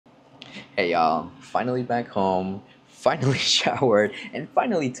Hey y'all, finally back home, finally showered, and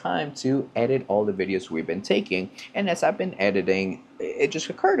finally time to edit all the videos we've been taking. And as I've been editing, it just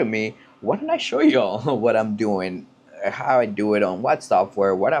occurred to me, why don't I show y'all what I'm doing, how I do it on what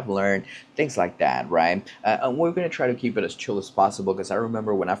software, what I've learned, things like that, right? And we're gonna try to keep it as chill as possible because I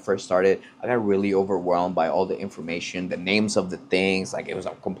remember when I first started, I got really overwhelmed by all the information, the names of the things, like it was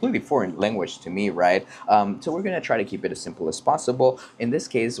a completely foreign language to me, right? So we're gonna try to keep it as simple as possible. In this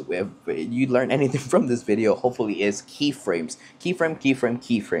case, if you learn anything from this video, hopefully is keyframes.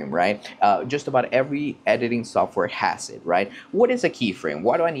 Keyframe, right? Just about every editing software has it, right? What is a keyframe?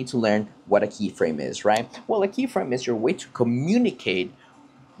 Why do I need to learn what a keyframe is, right? Well, a keyframe is your way to communicate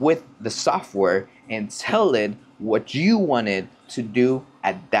with the software and tell it what you wanted to do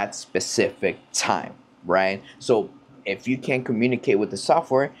at that specific time, right? So if you can't communicate with the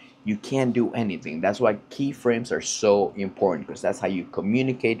software, you can't do anything. That's why keyframes are so important, because that's how you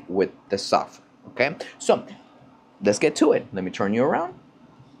communicate with the software. Okay, so let's get to it. Let me turn you around.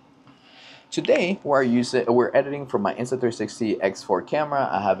 Today we're editing from my Insta360 X4 camera.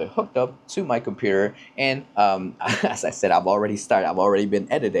 I have it hooked up to my computer, and as I said, I've already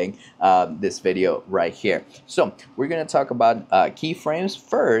been editing this video right here. So we're gonna talk about keyframes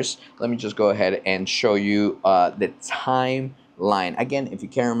first. Let me just go ahead and show you the timeline. Again, if you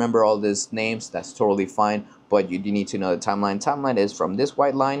can't remember all these names, that's totally fine, but you do need to know the timeline. Timeline is from this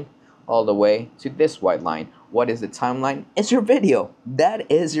white line all the way to this white line. What is the timeline? It's your video.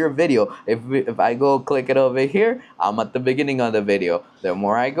 That is your video. If I go click it over here, I'm at the beginning of the video. The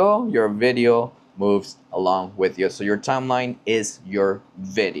more I go, your video moves along with you. So your timeline is your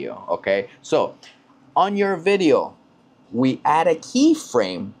video, okay? So on your video, we add a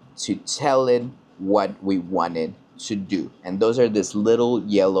keyframe to tell it what we wanted to do, and those are this little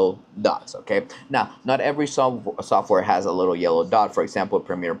yellow dots. Okay, now not every software has a little yellow dot. For example,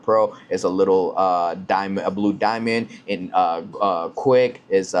 Premiere Pro is a little diamond, a blue diamond. In Quick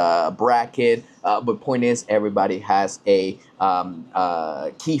is a bracket. But point is, everybody has a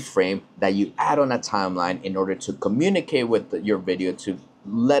keyframe that you add on a timeline in order to communicate with your video, to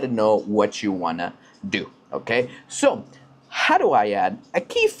let it know what you wanna do. Okay, so how do I add a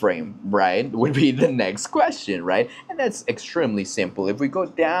keyframe, right? Would be the next question, right? And that's extremely simple. If we go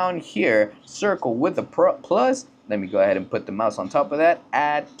down here, circle with the plus, let me go ahead and put the mouse on top of that,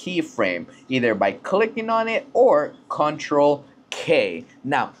 add keyframe, either by clicking on it or Control K.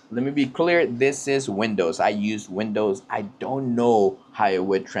 Now, let me be clear, this is Windows. I use Windows. I don't know how it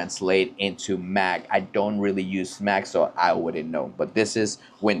would translate into Mac. I don't really use Mac, so I wouldn't know. But this is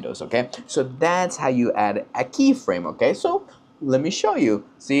Windows, okay? So that's how you add a keyframe, okay? So let me show you.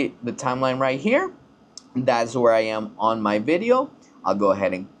 See the timeline right here? That's where I am on my video. I'll go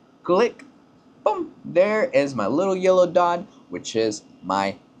ahead and click. Boom, there is my little yellow dot, which is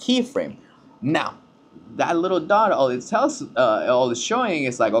my keyframe. Now, that little dot, all it's showing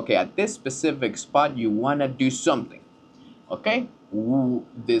is like, okay, at this specific spot, you wanna do something, okay? Ooh,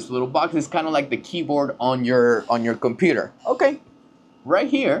 this little box is kind of like the keyboard on your computer. Okay, right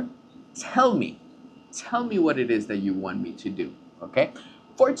here, tell me what it is that you want me to do, okay?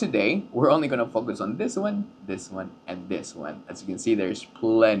 For today, we're only gonna focus on this one, and this one. As you can see, there's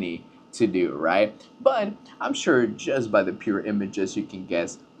plenty to do, right? But I'm sure just by the pure images, you can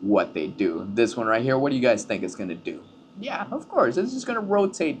guess what they do. This one right here, what do you guys think it's gonna do? Yeah, of course, it's just gonna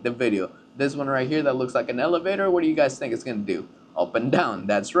rotate the video. This one right here that looks like an elevator, what do you guys think it's gonna do? Up and down,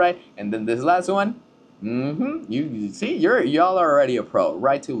 that's right. And then this last one, you see, y'all are already a pro.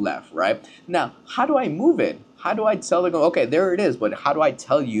 Right to left, right? Now, how do I move it? How do I tell it, okay, there it is, but how do I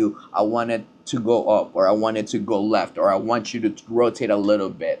tell you I want it to go up, or I want it to go left, or I want you to rotate a little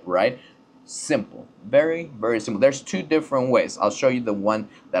bit, right? Simple, very, very simple. There's two different ways. I'll show you the one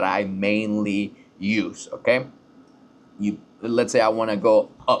that I mainly use, okay? Let's say I want to go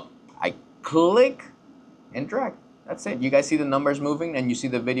up. I click and drag. That's it. You guys see the numbers moving and you see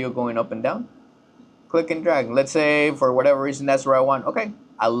the video going up and down? Click and drag. Let's say for whatever reason that's where I want. Okay,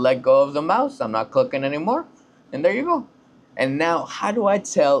 I let go of the mouse. I'm not clicking anymore. And there you go. And now how do I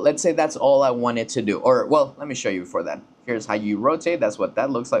tell, let's say that's all I wanted to do. Or, well, let me show you before that. Here's how you rotate. That's what that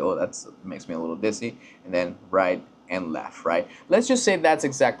looks like. Oh, that makes me a little dizzy. And then right and left, right? Let's just say that's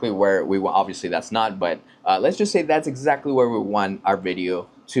exactly where we want. Obviously that's not, but let's just say that's exactly where we want our video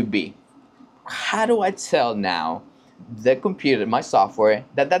to be. How do I tell now the computer, my software,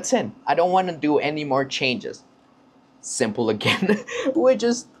 that that's it? I don't want to do any more changes. Simple again. We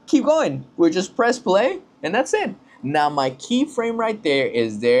just keep going. We just press play and that's it. Now my keyframe right there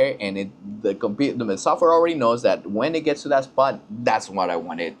is there, and the software already knows that when it gets to that spot, that's what I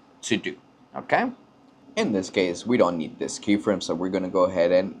want it to do. Okay? In this case, we don't need this keyframe, so we're gonna go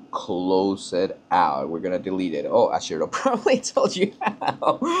ahead and close it out. We're gonna delete it. Oh, I should have probably told you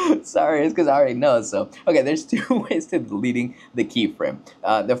how. Sorry, it's because I already know. So, okay, there's two ways to deleting the keyframe.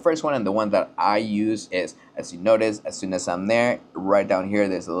 The first one and the one that I use is, as you notice, as soon as I'm there, right down here,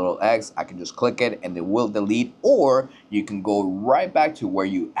 there's a little X. I can just click it and it will delete, or you can go right back to where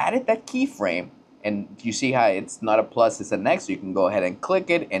you added that keyframe. And you see how it's not a plus, it's an X. So you can go ahead and click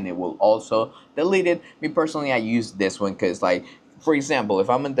it and it will also delete it. Me personally, I use this one because, like, for example, if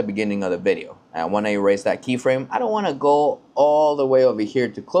I'm at the beginning of the video and I want to erase that keyframe, I don't want to go all the way over here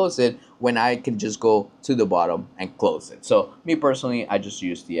to close it when I can just go to the bottom and close it. So me personally, I just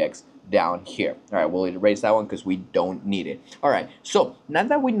use the X down here. All right, we'll erase that one because we don't need it. All right, so now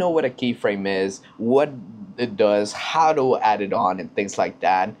that we know what a keyframe is, what it does, how to add it on and things like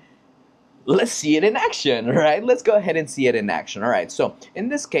that, let's see it in action, right? Let's go ahead and see it in action. All right, so in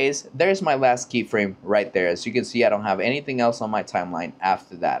this case, there's my last keyframe right there. As you can see, I don't have anything else on my timeline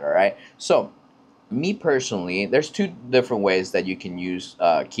after that, all right? So me personally, there's two different ways that you can use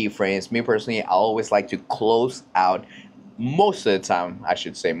keyframes. Me personally, I always like to close out, most of the time, I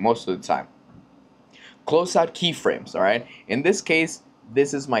should say most of the time, close out keyframes, all right? In this case,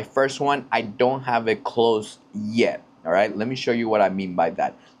 this is my first one. I don't have it closed yet. All right, let me show you what I mean by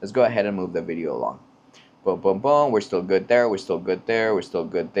that. Let's go ahead and move the video along. Boom, boom, boom. We're still good there. We're still good there. We're still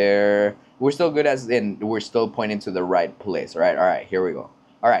good there. We're still good as in we're still pointing to the right place. All right, here we go.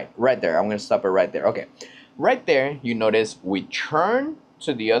 All right, right there. I'm going to stop it right there. Okay, right there, you notice we turn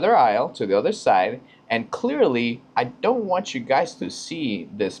to the other aisle, to the other side, and clearly, I don't want you guys to see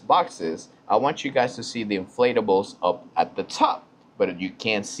these boxes. I want you guys to see the inflatables up at the top. But you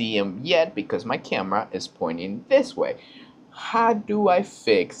can't see them yet because my camera is pointing this way. How do I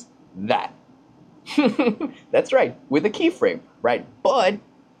fix that? That's right, with a keyframe, right? But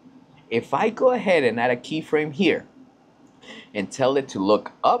if I go ahead and add a keyframe here and tell it to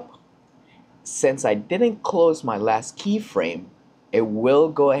look up, since I didn't close my last keyframe, it will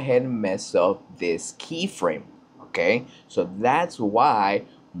go ahead and mess up this keyframe, okay? So that's why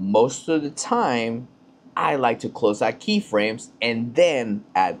most of the time, I like to close out keyframes and then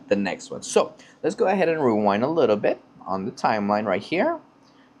add the next one. So let's go ahead and rewind a little bit on the timeline right here.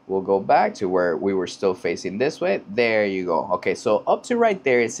 We'll go back to where we were still facing this way. There you go. Okay, so up to right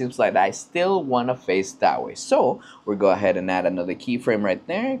there, it seems like I still want to face that way. So we'll go ahead and add another keyframe right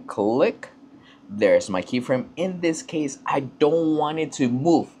there. Click. There's my keyframe. In this case, I don't want it to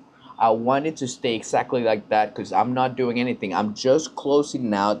move. I want it to stay exactly like that because I'm not doing anything. I'm just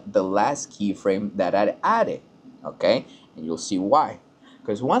closing out the last keyframe that I added, okay? And you'll see why.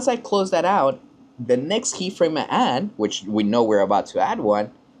 Because once I close that out, the next keyframe I add, which we know we're about to add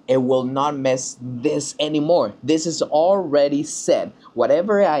one, it will not mess this anymore. This is already set.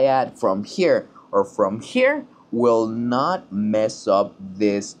 Whatever I add from here or from here will not mess up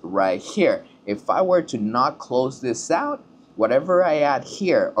this right here. If I were to not close this out, whatever I add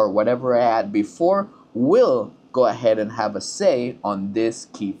here or whatever I add before will go ahead and have a say on this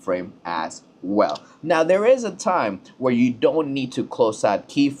keyframe as well. Now, there is a time where you don't need to close out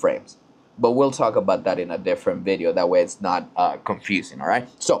keyframes, but we'll talk about that in a different video. That way it's not confusing, all right?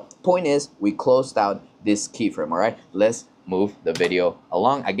 So, point is, we closed out this keyframe, all right? Let's move the video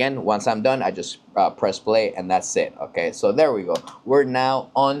along. Again, once I'm done, I just press play and that's it. Okay, so there we go. We're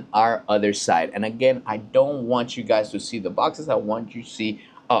now on our other side. And again, I don't want you guys to see the boxes. I want you to see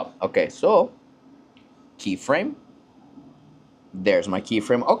up. Okay, so keyframe. There's my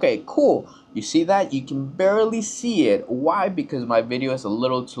keyframe. Okay, cool. You see that? You can barely see it. Why? Because my video is a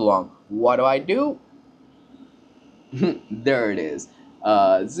little too long. What do? There it is.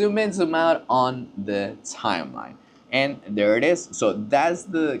 Zoom in, zoom out on the timeline. And there it is. So that's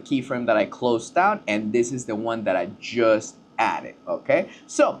the keyframe that I closed out, and this is the one that I just added, okay?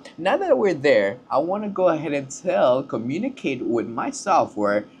 So now that we're there, I want to go ahead and communicate with my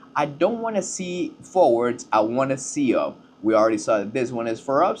software. I don't want to see forwards, I want to see up. We already saw that this one is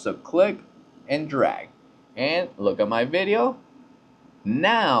for up, so click and drag. And look at my video.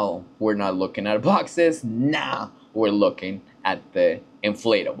 Now we're not looking at boxes, now we're looking at the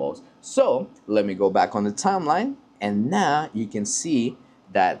inflatables. So let me go back on the timeline. And now you can see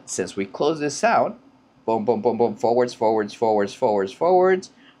that since we close this out, boom, boom, boom, boom, forwards, forwards, forwards, forwards, forwards,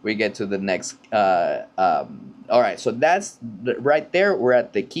 we get to the next. All right, so that's right there. We're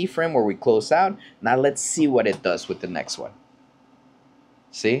at the keyframe where we close out. Now let's see what it does with the next one.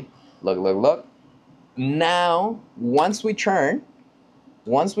 See, look, look, look. Now, once we turn,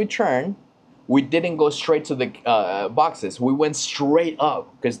 we didn't go straight to the boxes. We went straight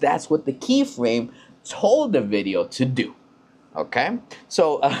up because that's what the keyframe told the video to do. Okay,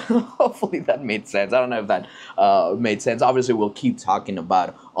 so hopefully that made sense. I don't know if that made sense. Obviously, we'll keep talking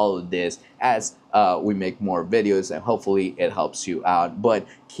about all of this as we make more videos, and hopefully it helps you out. But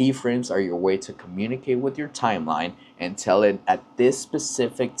keyframes are your way to communicate with your timeline and tell it at this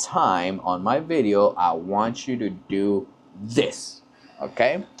specific time on my video, I want you to do this.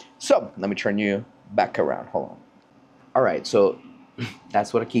 Okay, so let me turn you back around. Hold on. All right, so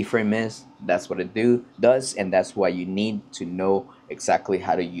that's what a keyframe is, that's what it does, and that's why you need to know exactly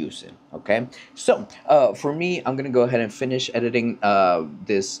how to use it. Okay, so for me, I'm gonna go ahead and finish editing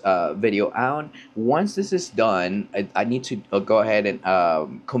this video out. Once this is done, I need to go ahead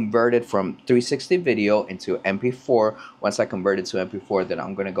and convert it from 360 video into MP4. Once I convert it to MP4, then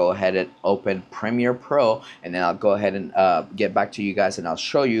I'm gonna go ahead and open Premiere Pro, and then I'll go ahead and get back to you guys, and I'll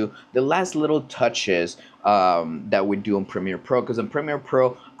show you the last little touches that we do in Premiere Pro. Because in Premiere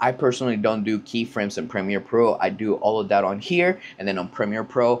Pro, I personally don't do keyframes in Premiere Pro. I do all of that on here, and then on Premiere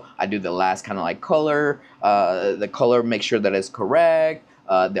Pro, I do the last kind of like color, the color, make sure that it's correct,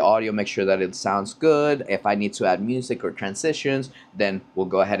 the audio, make sure that it sounds good. If I need to add music or transitions, then we'll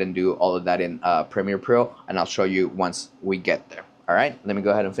go ahead and do all of that in Premiere Pro, and I'll show you once we get there. All right, let me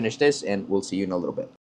go ahead and finish this, and we'll see you in a little bit.